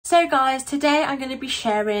So guys, today I'm going to be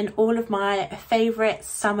sharing all of my favourite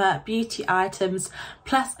summer beauty items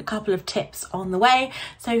plus a couple of tips on the way.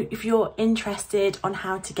 So if you're interested on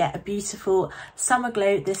how to get a beautiful summer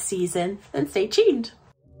glow this season, then stay tuned.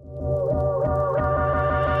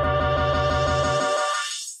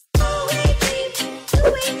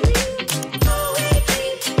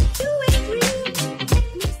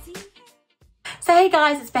 Hey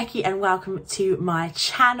guys, it's Becky and welcome to my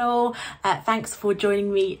channel. Thanks for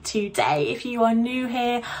joining me today. If you are new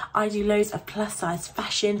here, I do loads of plus size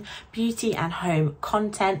fashion, beauty and home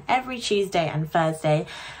content every Tuesday and Thursday.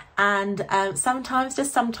 And sometimes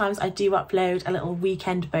I do upload a little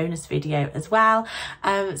weekend bonus video as well.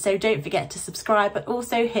 So don't forget to subscribe, but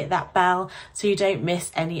also hit that bell so you don't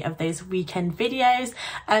miss any of those weekend videos.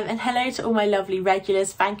 And hello to all my lovely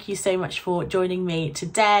regulars. Thank you so much for joining me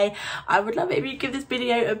today. I would love it if you give this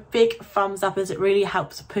video a big thumbs up, as it really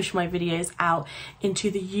helps push my videos out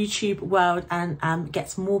into the YouTube world and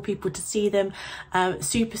gets more people to see them.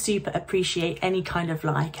 Super appreciate any kind of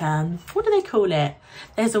like, what do they call it?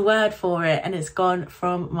 There's a word for it and it's gone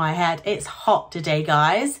from my head. It's hot today,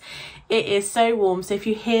 guys. It is so warm. So if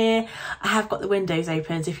you hear, I have got the windows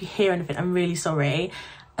open, so if you hear anything, I'm really sorry.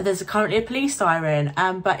 There's currently a police siren,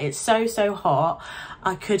 but it's so hot.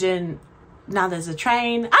 I couldn't, now there's a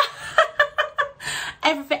train.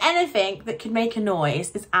 Anything that can make a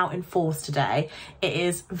noise is out in force today. It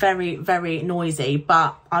is very noisy,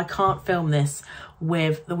 but I can't film this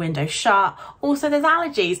with the window shut. Also, there's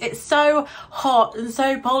allergies. It's so hot and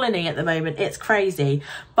so polleny at the moment. It's crazy.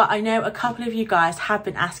 But I know a couple of you guys have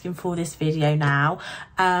been asking for this video now.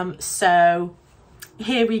 So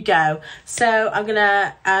here we go. So I'm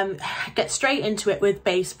gonna get straight into it with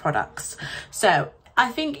base products. So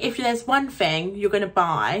I think if there's one thing you're gonna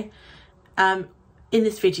buy in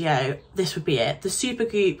this video, this would be it. The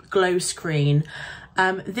Supergoop Glow Screen.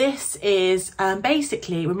 This is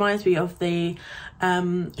basically reminds me of the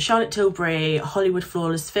Charlotte Tilbury Hollywood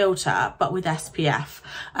Flawless Filter, but with SPF,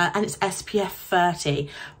 and it's SPF 30,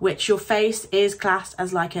 which your face is classed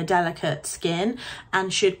as like a delicate skin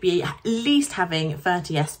and should be at least having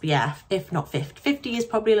 30 SPF, if not 50. 50 is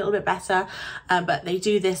probably a little bit better, but they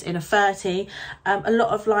do this in a 30. A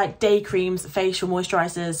lot of like day creams, facial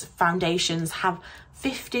moisturizers, foundations have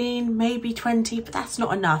 15, maybe 20, but that's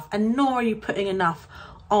not enough, and nor are you putting enough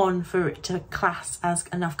on for it to class as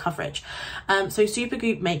enough coverage. So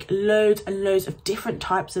Supergoop make loads and loads of different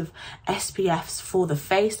types of SPFs for the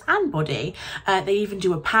face and body. They even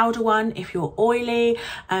do a powder one if you're oily.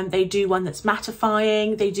 They do one that's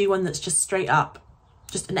mattifying. They do one that's just straight up,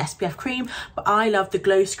 just an SPF cream. But I love the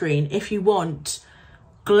Glow Screen if you want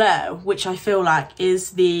glow, which I feel like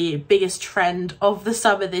is the biggest trend of the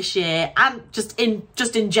summer this year, and just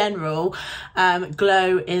in general.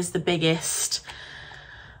 Glow is the biggest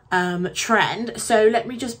trend. So let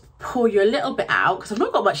me just pour you a little bit out because I've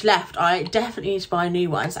not got much left. I definitely need to buy a new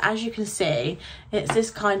one. So as you can see, it's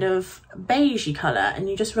this kind of beigey colour, and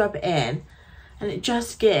you just rub it in and it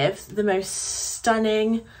just gives the most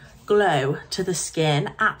stunning glow to the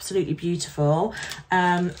skin. Absolutely beautiful.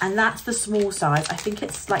 And that's the small size. I think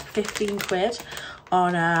it's like 15 quid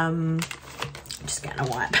on just getting a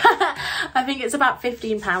wipe. I think it's about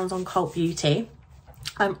 £15 on Cult Beauty.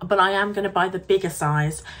 But I am going to buy the bigger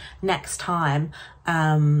size next time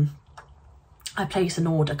I place an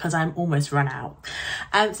order, because I'm almost run out.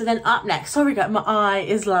 So then up next, sorry guys, my eye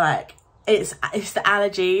is like, it's the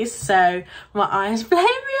allergies, so my eyes blame me.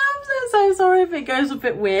 I'm so sorry if it goes a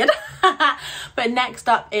bit weird. But next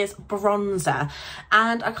up is bronzer,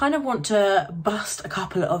 and I kind of want to bust a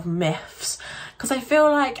couple of myths, because I feel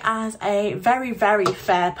like as a very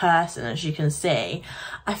fair person, as you can see,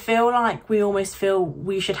 I feel like we almost feel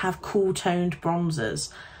we should have cool toned bronzers.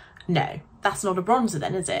 No, that's not a bronzer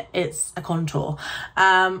then, is it? It's a contour.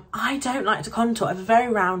 I don't like to contour. I have a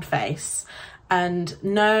very round face, and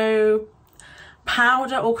no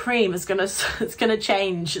powder or cream is gonna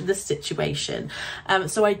change the situation.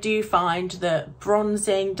 So I do find that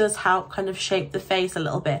bronzing does help kind of shape the face a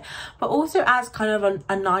little bit, but also adds kind of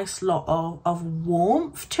a nice lot of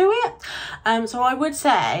warmth to it. So I would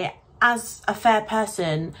say, as a fair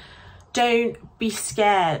person, don't be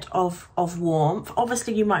scared of warmth.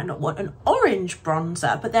 Obviously you might not want an orange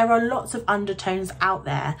bronzer, but there are lots of undertones out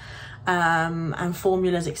there and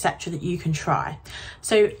formulas, etc., that you can try.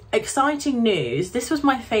 So exciting news, this was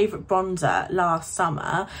my favorite bronzer last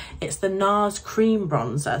summer. It's the Nars Cream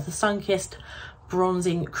Bronzer, the Sun-Kissed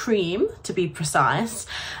bronzing cream to be precise,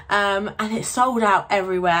 and it sold out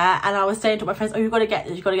everywhere. And I was saying to my friends, oh, you've got to get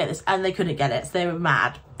this, you've got to get this, and they couldn't get it, so they were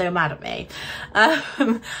mad at me.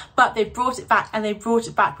 But they brought it back, and they brought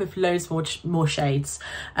it back with loads more shades.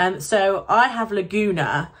 So I have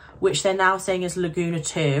Laguna, which they're now saying is Laguna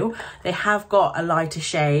 2. They have got a lighter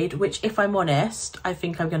shade, which, if I'm honest, I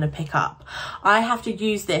think I'm going to pick up. I have to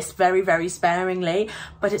use this very, very sparingly,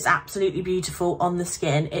 but it's absolutely beautiful on the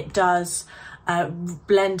skin. It does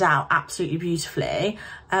blend out absolutely beautifully.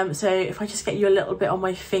 So if I just get you a little bit on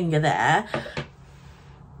my finger there,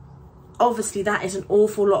 obviously that is an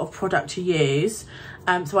awful lot of product to use.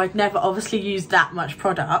 So I'd never obviously use that much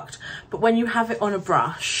product, but when you have it on a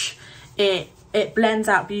brush, it blends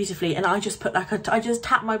out beautifully. And I just put I just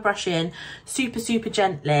tap my brush in super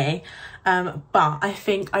gently. But I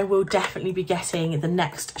think I will definitely be getting the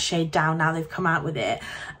next shade down now they've come out with it.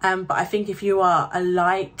 But I think if you are a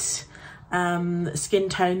light skin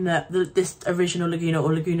tone, that this original Laguna,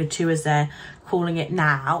 or Laguna 2 as they're calling it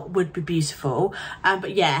now, would be beautiful.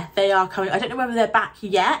 But yeah, they are coming. I don't know whether they're back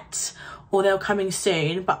yet or they're coming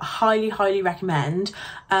soon, but highly recommend.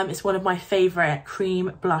 It's one of my favourite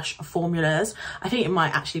cream blush formulas. I think it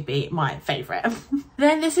might actually be my favourite.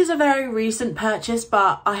 Then this is a very recent purchase,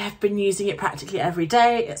 but I have been using it practically every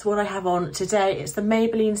day. It's what I have on today. It's the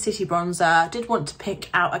Maybelline City Bronzer. I did want to pick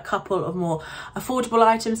out a couple of more affordable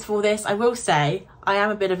items for this. I will say I am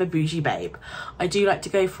a bit of a bougie babe. I do like to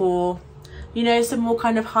go for, you know, some more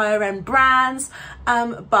kind of higher end brands,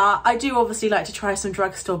 but I do obviously like to try some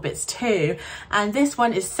drugstore bits too. And this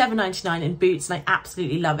one is $7.99 in Boots, and I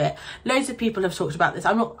absolutely love it. Loads of people have talked about this.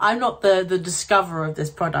 I'm not the discoverer of this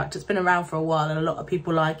product. It's been around for a while and a lot of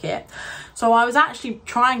people like it. So I was actually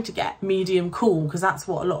trying to get medium cool, because that's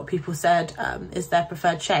what a lot of people said is their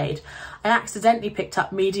preferred shade. I accidentally picked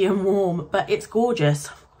up medium warm, but it's gorgeous.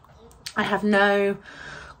 I have no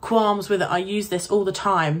qualms with it. I use this all the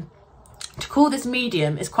time. To call this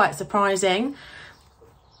medium is quite surprising.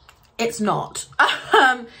 It's not.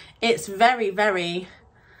 It's very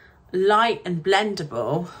light and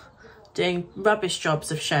blendable, doing rubbish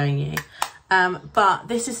jobs of showing you. But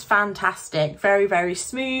this is fantastic. Very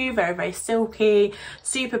smooth, very silky,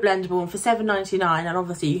 super blendable, and for $7.99, and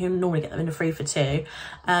obviously you can normally get them in a 3 for 2.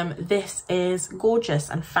 This is gorgeous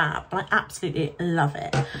and fab, and I absolutely love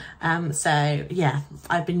it. So yeah,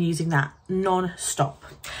 I've been using that non-stop.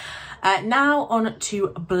 Now on to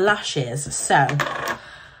blushes. So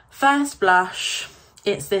first blush,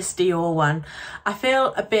 it's this Dior one. I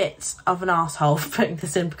feel a bit of an arsehole for putting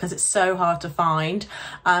this in because it's so hard to find.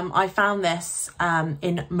 I found this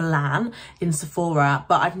in Milan in Sephora,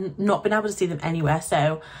 but I've not been able to see them anywhere,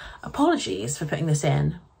 so apologies for putting this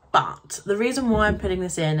in. But the reason why I'm putting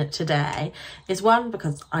this in today is, one,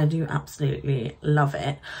 because I do absolutely love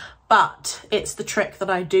it, but it's the trick that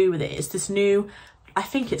I do with it. It's this new, I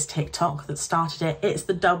think it's TikTok that started it. It's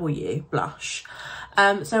the W blush.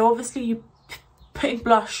 So obviously you putting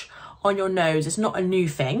blush on your nose is not a new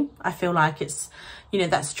thing. I feel like it's, you know,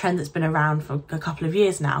 that's a trend that's been around for a couple of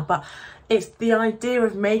years now, but it's the idea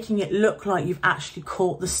of making it look like you've actually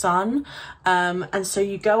caught the sun. And so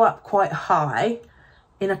you go up quite high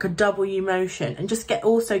in like a W motion and just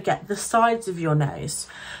also get the sides of your nose.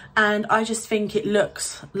 And I just think it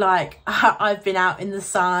looks like I've been out in the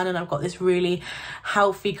sun and I've got this really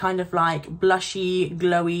healthy kind of like blushy,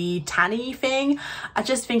 glowy, tanny thing. I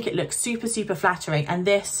just think it looks super flattering. And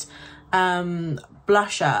this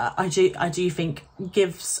blusher, I do think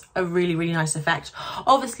gives a really nice effect.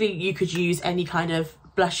 Obviously you could use any kind of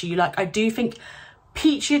blusher you like. I do think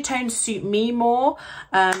peachier tones suit me more,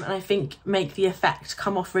 and I think make the effect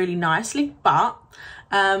come off really nicely. But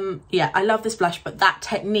yeah, I love this blush, but that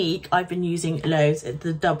technique I've been using loads. It's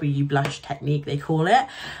the W blush technique, they call it,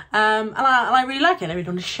 and I really like it. I really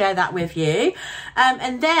want to share that with you.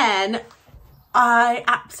 And then I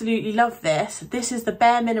absolutely love this. This is the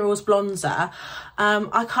Bare Minerals Bronzer.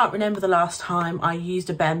 I can't remember the last time I used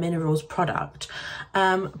a Bare Minerals product,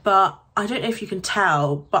 but I don't know if you can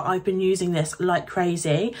tell, but I've been using this like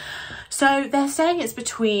crazy. So they're saying it's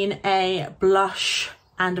between a blush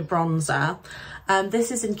and a bronzer.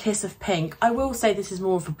 This is in Kiss of Pink. I will say this is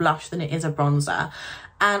more of a blush than it is a bronzer.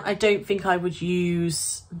 And I don't think I would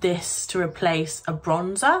use this to replace a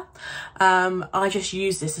bronzer. I just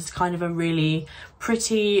use this as kind of a really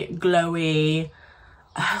pretty, glowy,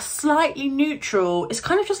 slightly neutral. It's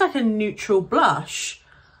kind of just like a neutral blush.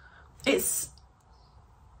 It's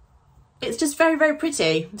just very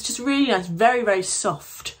pretty. It's just really nice, very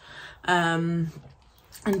soft and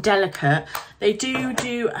delicate. They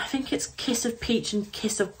do I think it's Kiss of Peach and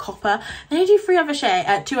Kiss of Copper. They do two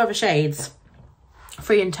other shades,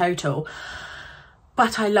 3 in total.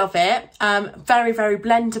 but I love it. Very, very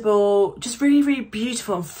blendable, just really, really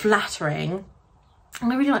beautiful and flattering.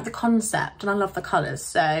 And I really like the concept and I love the colours.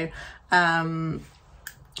 So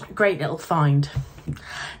great little find.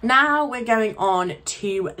 Now we're going on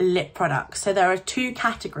to lip products. So there are two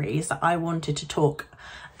categories that I wanted to talk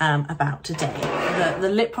about today. The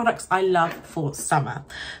lip products I love for summer.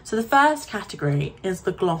 So the first category is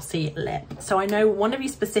the glossy lip. So I know one of you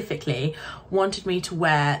specifically wanted me to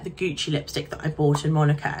wear the Gucci lipstick that I bought in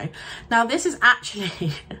Monaco. Now this is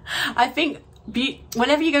actually, I think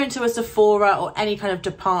whenever you go into a Sephora or any kind of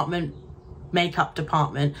makeup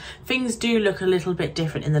department, things do look a little bit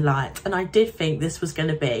different in the light, and I did think this was going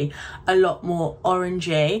to be a lot more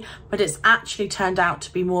orangey, but it's actually turned out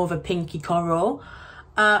to be more of a pinky coral,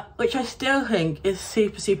 which I still think is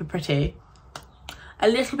super, super pretty. A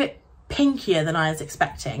little bit pinkier than I was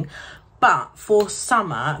expecting, but for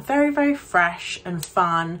summer, very, very fresh and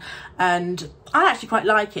fun, and I actually quite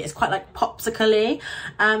like it. It's quite like popsicle-y.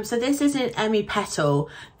 So this is in Emmy Petal.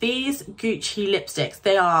 These Gucci lipsticks,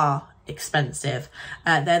 they are expensive.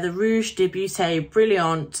 They're the Rouge de Beauté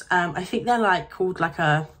Brilliant. I think they're like called like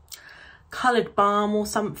a coloured balm or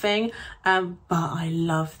something, but I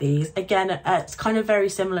love these. Again, it's kind of very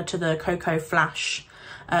similar to the Coco Flash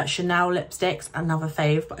Chanel lipsticks, another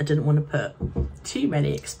fave, but I didn't want to put too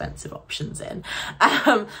many expensive options in.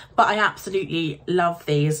 But I absolutely love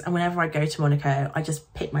these, and whenever I go to Monaco I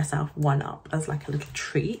just pick myself one up as like a little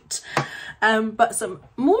treat. But some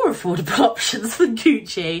more affordable options for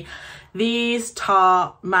Gucci, these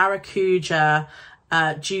Tarte Maracuja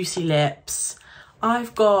Juicy Lips.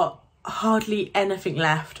 I've got hardly anything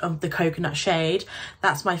left of the coconut shade.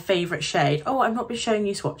 That's my favourite shade. Oh, I've not been showing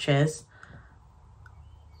you swatches.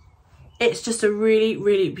 It's just a really,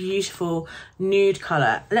 really beautiful nude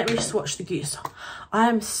colour. Let me swatch the Gucci. I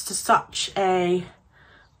am such a...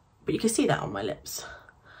 But you can see that on my lips.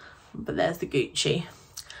 But there's the Gucci.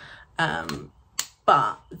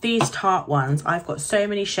 But these Tarte ones, I've got so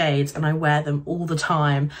many shades and I wear them all the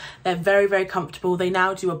time. They're very, very comfortable. They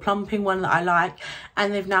now do a plumping one that I like.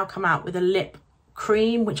 And they've now come out with a lip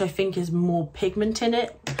cream, which I think is more pigment in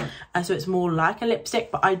it. So it's more like a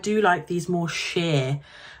lipstick. But I do like these more sheer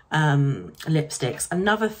lipsticks.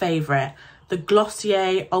 Another favourite, the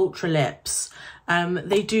Glossier Ultra Lips.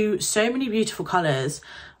 They do so many beautiful colours,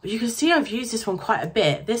 but you can see I've used this one quite a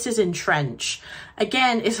bit. This is in Trench.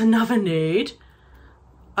 Again, it's another nude.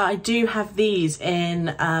 I do have these in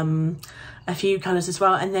a few colours as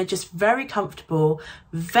well, and they're just very comfortable,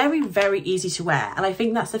 very, very easy to wear. And I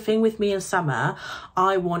think that's the thing with me in summer.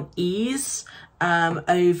 I want ease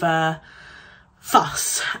over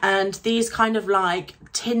fuss, and these kind of like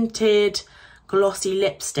tinted glossy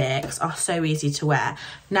lipsticks are so easy to wear.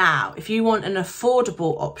 Now, if you want an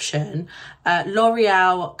affordable option,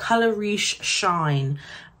 L'Oreal Color Riche Shine.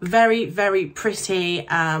 Very, very pretty,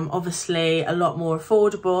 obviously a lot more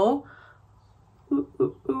affordable. Ooh,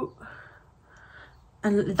 ooh, ooh.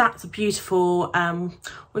 And that's a beautiful, what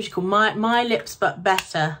do you call, my Lips But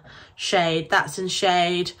Better shade. That's in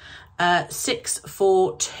shade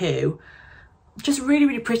 642. Just really,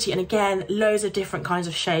 really pretty, and again, loads of different kinds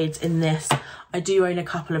of shades in this. I do own a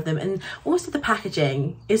couple of them, and also the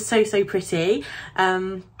packaging is so, so pretty.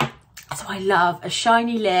 So I love a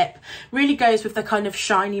shiny lip. Really goes with the kind of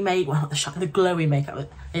shiny well, the glowy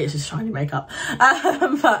makeup. It is just shiny makeup,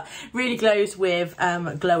 but really glows with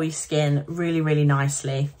glowy skin really, really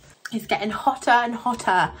nicely. It's getting hotter and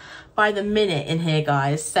hotter by the minute in here,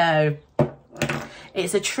 guys. So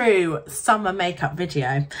it's a true summer makeup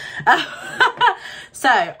video.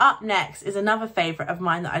 So up next is another favourite of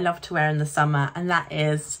mine that I love to wear in the summer, and that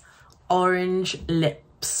is orange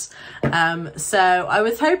lips. So I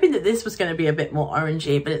was hoping that this was going to be a bit more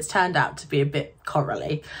orangey, but it's turned out to be a bit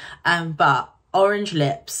corally. But orange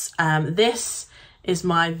lips, this is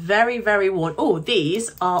my very, very worn. Oh,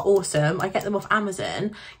 these are awesome. I get them off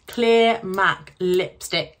Amazon. Clear MAC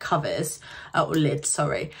lipstick covers, or lids,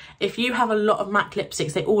 sorry. If you have a lot of MAC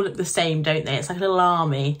lipsticks, they all look the same, don't they? It's like a little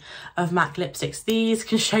army of MAC lipsticks. These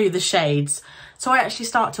can show you the shades. So I actually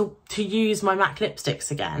start to use my MAC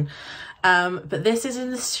lipsticks again. But this is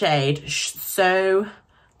in the shade So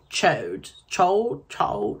Chaude.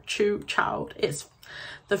 It's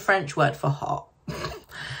the French word for hot.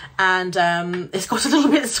 And it's got a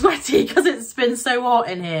little bit sweaty because it's been so hot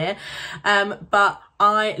in here, but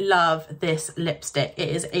I love this lipstick. It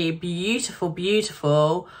is a beautiful,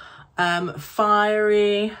 beautiful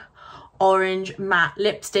fiery orange matte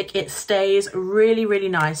lipstick. It stays really, really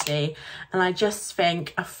nicely, and I just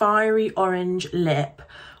think a fiery orange lip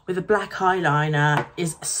with a black eyeliner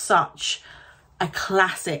is such a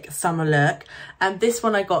classic summer look. And this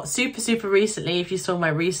one I got super recently, if you saw my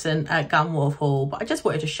recent Gunwolf haul, but I just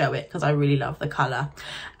wanted to show it because I really love the colour.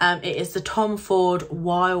 It is the Tom Ford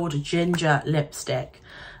Wild Ginger lipstick.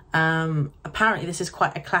 Apparently this is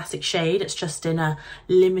quite a classic shade. It's just in a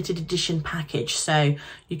limited edition package, so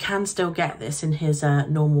you can still get this in his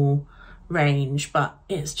normal range, but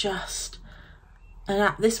it's just,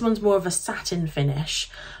 and this one's more of a satin finish,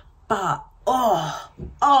 but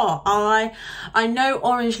I know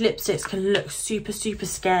orange lipsticks can look super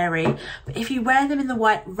scary, but if you wear them in the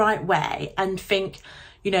right way and think,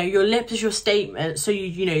 you know, your lip is your statement, so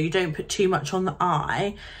you know, you don't put too much on the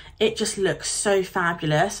eye, it just looks so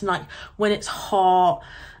fabulous. And like when it's hot,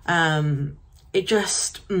 it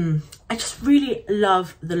just I just really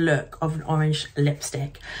love the look of an orange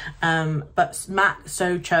lipstick. But Mac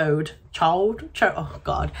So Chode, oh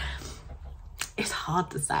god, it's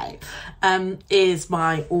hard to say, is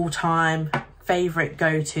my all-time favorite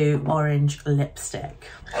go-to orange lipstick.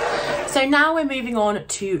 So now we're moving on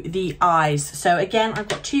to the eyes. So again, I've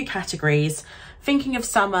got two categories. Thinking of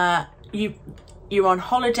summer, you're on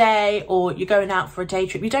holiday or you're going out for a day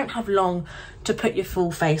trip, you don't have long to put your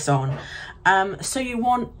full face on. So you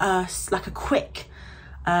want like a quick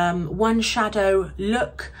one shadow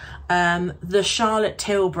look. The Charlotte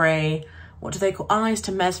Tilbury, what do they call, Eyes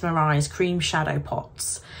to Mesmerize cream shadow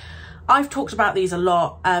pots. I've talked about these a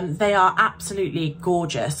lot. They are absolutely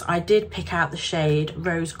gorgeous. I did pick out the shade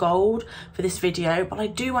Rose Gold for this video, but I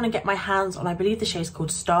do want to get my hands on, I believe the shade's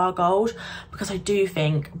called Star Gold, because I do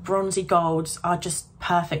think bronzy golds are just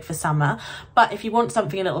perfect for summer. But if you want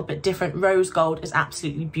something a little bit different, Rose Gold is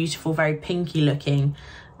absolutely beautiful, very pinky looking.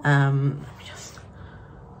 Just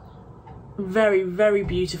very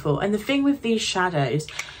beautiful. And the thing with these shadows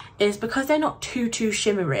is because they're not too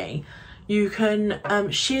shimmery, you can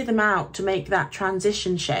sheer them out to make that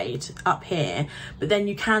transition shade up here, but then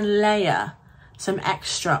you can layer some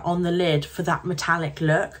extra on the lid for that metallic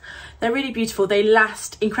look. They're really beautiful. They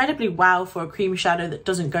last incredibly well for a cream shadow that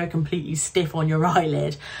doesn't go completely stiff on your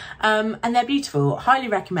eyelid. And they're beautiful, highly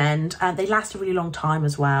recommend. They last a really long time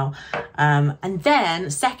as well. And then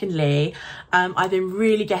secondly, I've been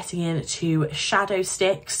really getting into shadow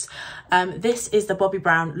sticks. This is the Bobbi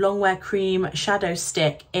Brown Longwear Cream Shadow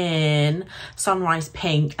Stick in Sunrise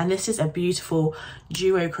Pink, and this is a beautiful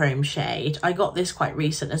duochrome shade. I got this quite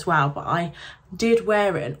recent as well, but I did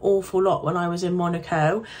wear it an awful lot when I was in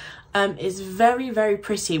Monaco. It's very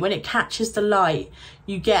pretty. When it catches the light,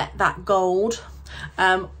 you get that gold.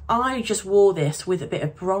 I just wore this with a bit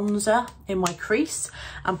of bronzer in my crease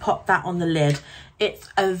and popped that on the lid. It's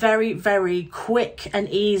a very quick and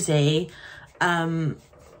easy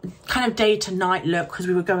kind of day to night look, because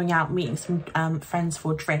we were going out meeting some friends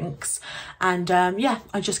for drinks, and yeah,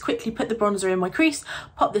 I just quickly put the bronzer in my crease,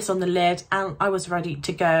 pop this on the lid, and I was ready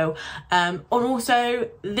to go. And also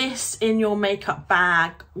this in your makeup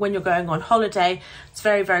bag when you're going on holiday, it's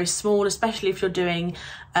very small, especially if you're doing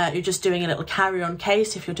you're just doing a little carry-on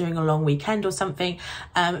case, if you're doing a long weekend or something.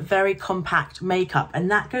 Very compact makeup. And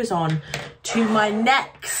that goes on to my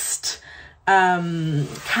next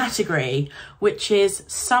category, which is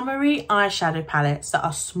summery eyeshadow palettes that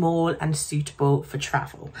are small and suitable for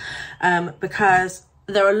travel, because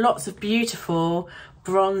there are lots of beautiful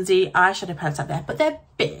bronzy eyeshadow palettes out there, but they're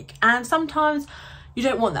big, and sometimes you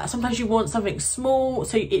don't want that. Sometimes you want something small,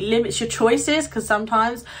 so it limits your choices, because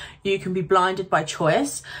sometimes you can be blinded by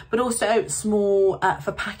choice, but also small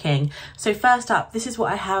for packing. So first up, this is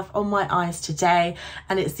what I have on my eyes today,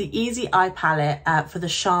 and it's the Easy Eye Palette for the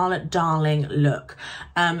Charlotte Darling look.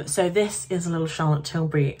 So this is a little Charlotte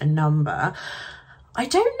Tilbury number. I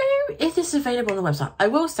don't know if this is available on the website. I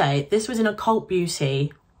will say this was in a Cult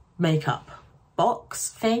Beauty makeup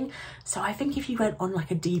box thing, so I think if you went on like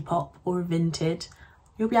a Depop or a Vinted,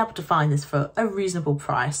 you'll be able to find this for a reasonable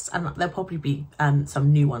price, and there'll probably be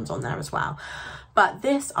some new ones on there as well. But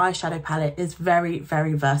this eyeshadow palette is very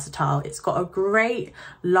versatile. It's got a great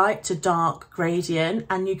light to dark gradient,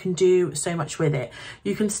 and you can do so much with it.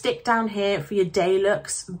 You can stick down here for your day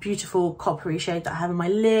looks, beautiful coppery shade that I have on my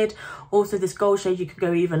lid. Also this gold shade, you could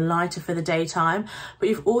go even lighter for the daytime, but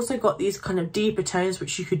you've also got these kind of deeper tones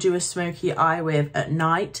which you could do a smoky eye with at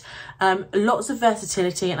night. Lots of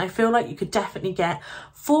versatility, and I feel like you could definitely get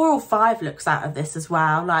 4 or 5 looks out of this as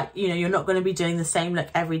well. Like, you know, you're not going to be doing the same look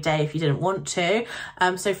every day if you didn't want to.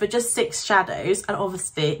 So for just 6 shadows, and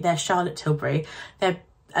obviously they're Charlotte Tilbury, they're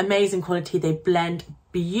amazing quality. They blend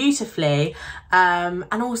beautifully, and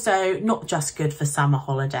also not just good for summer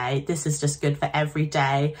holiday. This is just good for every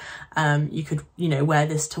day. You could, you know, wear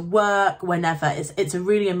this to work whenever. It's a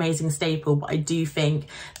really amazing staple, but I do think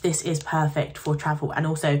this is perfect for travel. And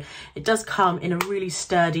also it does come in a really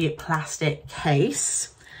sturdy plastic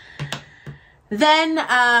case. Then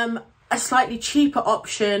a slightly cheaper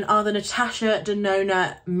option are the Natasha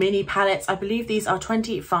Denona mini palettes. I believe these are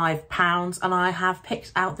 £25, and I have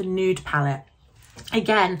picked out the nude palette.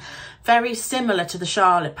 Again, very similar to the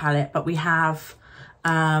Charlotte palette, but we have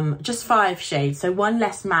just 5 shades, so one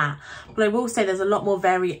less matte. But I will say there's a lot more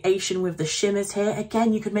variation with the shimmers here.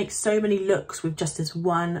 Again, you could make so many looks with just this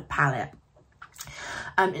one palette.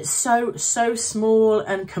 It's so small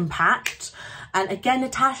and compact. And again,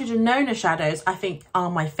 Natasha Denona shadows, I think, are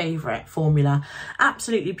my favourite formula.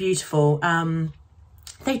 Absolutely beautiful.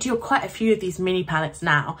 They do quite a few of these mini palettes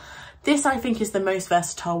now. This, I think, is the most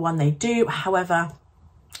versatile one they do. However,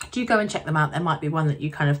 do go and check them out. There might be one that you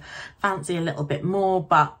kind of fancy a little bit more,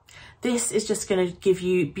 but this is just going to give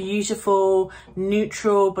you beautiful,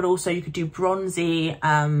 neutral, but also you could do bronzy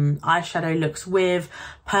eyeshadow looks with.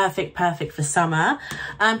 Perfect for summer.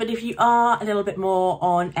 But if you are a little bit more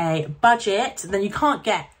on a budget, then you can't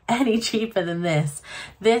get any cheaper than this.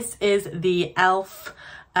 This is the e.l.f.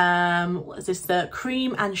 What is this? The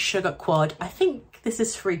Cream and Sugar Quad. I think this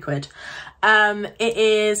is £3. It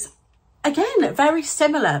is, again, very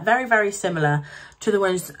similar, very similar to the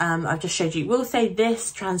ones I've just showed you. We'll say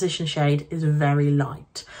this transition shade is very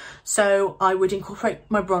light, so I would incorporate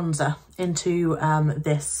my bronzer into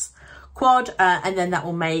this quad, and then that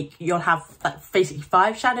will make, you'll have basically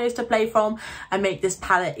 5 shadows to play from and make this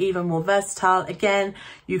palette even more versatile. Again,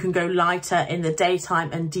 you can go lighter in the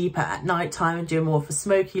daytime and deeper at nighttime and do more of a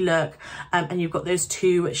smoky look, and you've got those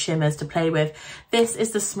 2 shimmers to play with. This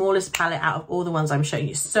is the smallest palette out of all the ones I'm showing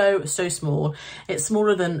you. So small. It's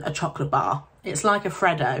smaller than a chocolate bar. It's like a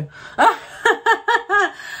Freddo.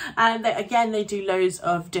 And again, they do loads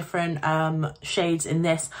of different shades in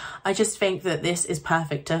this. I just think that this is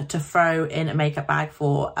perfect to throw in a makeup bag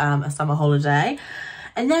for a summer holiday.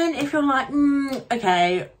 And then if you're like,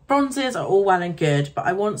 okay, bronzers are all well and good, but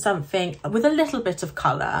I want something with a little bit of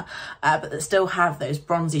colour, but that still have those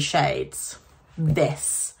bronzy shades,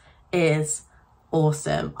 this is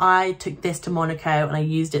awesome. I took this to Monaco and I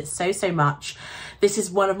used it so much. This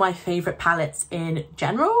is one of my favourite palettes in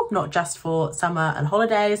general, not just for summer and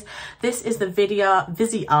holidays. This is the Viziart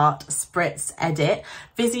Spritz Edit.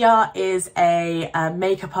 Viziart is a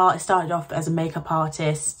makeup artist, started off as a makeup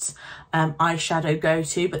artist's eyeshadow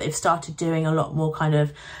go-to, but they've started doing a lot more kind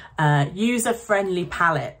of user-friendly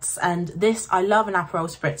palettes. And this, I love an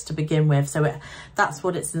Aperol Spritz to begin with, so that's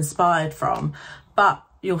what it's inspired from. But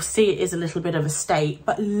you'll see it is a little bit of a state,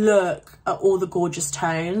 but look at all the gorgeous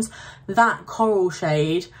tones. That coral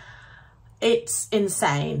shade, it's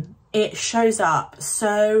insane. It shows up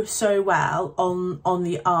so well on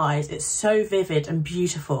the eyes. It's so vivid and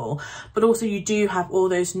beautiful, but also you do have all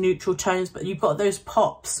those neutral tones, but you've got those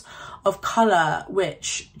pops of colour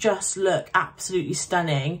which just look absolutely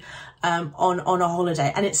stunning on a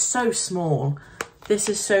holiday. And it's so small. This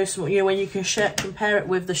is so small. You know, when you can compare it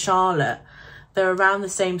with the Charlotte, they're around the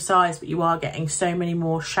same size, but you are getting so many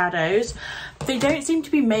more shadows. They don't seem to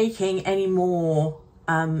be making any more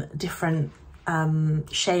different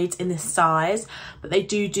shades in this size, but they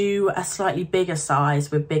do a slightly bigger size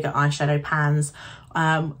with bigger eyeshadow pans.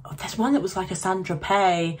 There's one that was like a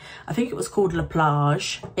Saint-Tropez, I think it was called La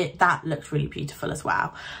Plage. That looks really beautiful as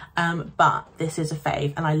well. But this is a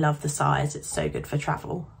fave and I love the size. It's so good for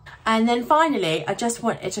travel. And then finally, I just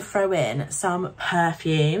wanted to throw in some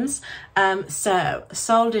perfumes. So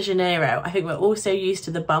Sol de Janeiro, I think we're all so used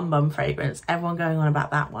to the Bum Bum fragrance, everyone going on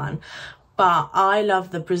about that one. But I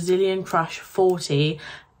love the Brazilian Crush 40,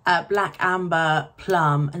 Black Amber,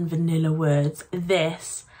 Plum and Vanilla Woods.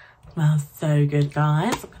 This smells so good,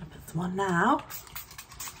 guys. I'm gonna put some on now.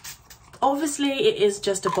 Obviously it is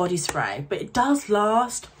just a body spray, but it does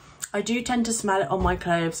last. I do tend to smell it on my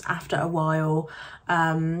clothes after a while.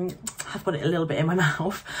 I've got it a little bit in my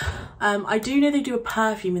mouth. I do know they do a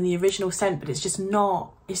perfume in the original scent, but it's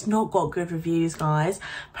not got good reviews, guys.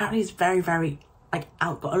 Apparently it's very like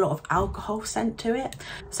got a lot of alcohol scent to it.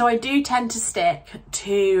 So I do tend to stick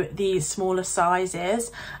to the smaller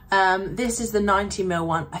sizes. This is the 90ml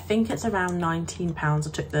one. I think it's around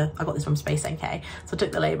 £19. I got this from Space NK, so I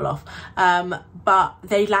took the label off. But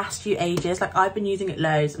they last you ages. Like I've been using it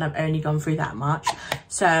loads and I've only gone through that much.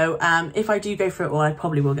 So if I do go through it all, I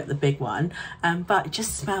probably will get the big one. But it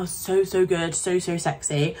just smells so good, so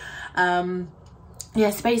sexy. yeah,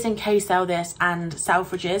 Space NK sell this, and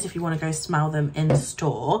Selfridges if you want to go smell them in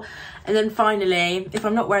store. And then finally, if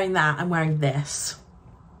I'm not wearing that, I'm wearing this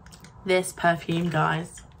perfume,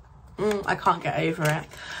 guys. I can't get over it.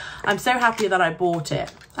 I'm so happy that I bought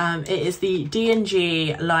it. It is the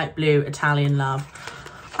D&G Light Blue Italian Love.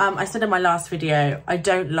 I said in my last video, I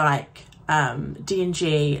don't like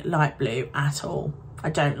D&G Light Blue at all. I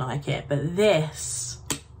don't like it, but this,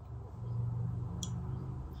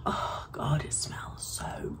 oh God, it smells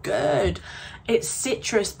so good. It's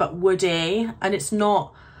citrus but woody, and it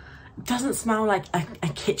doesn't smell like a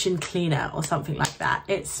kitchen cleaner or something like that.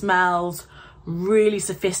 It smells really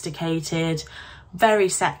sophisticated, very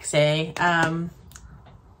sexy.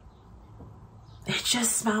 It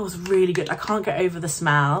just smells really good. I can't get over the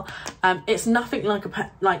smell. It's nothing like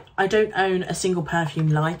I don't own a single perfume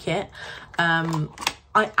like it.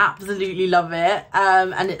 I absolutely love it,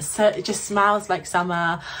 and it just smells like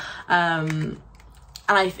summer. And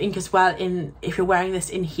I think as well, if you're wearing this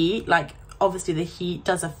in heat, like obviously the heat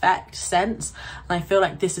does affect scents, and I feel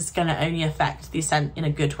like this is going to only affect the scent in a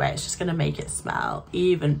good way. It's just going to make it smell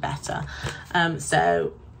even better.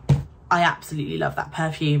 So I absolutely love that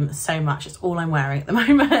perfume so much. It's all I'm wearing at the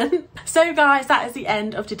moment. So guys, that is the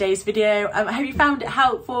end of today's video. I hope you found it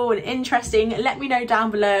helpful and interesting. Let me know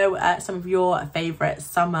down below some of your favourite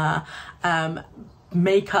summer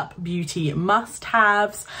makeup beauty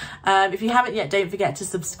must-haves. If you haven't yet, don't forget to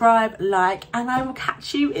subscribe, like, and I will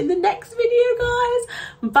catch you in the next video,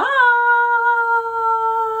 guys. Bye!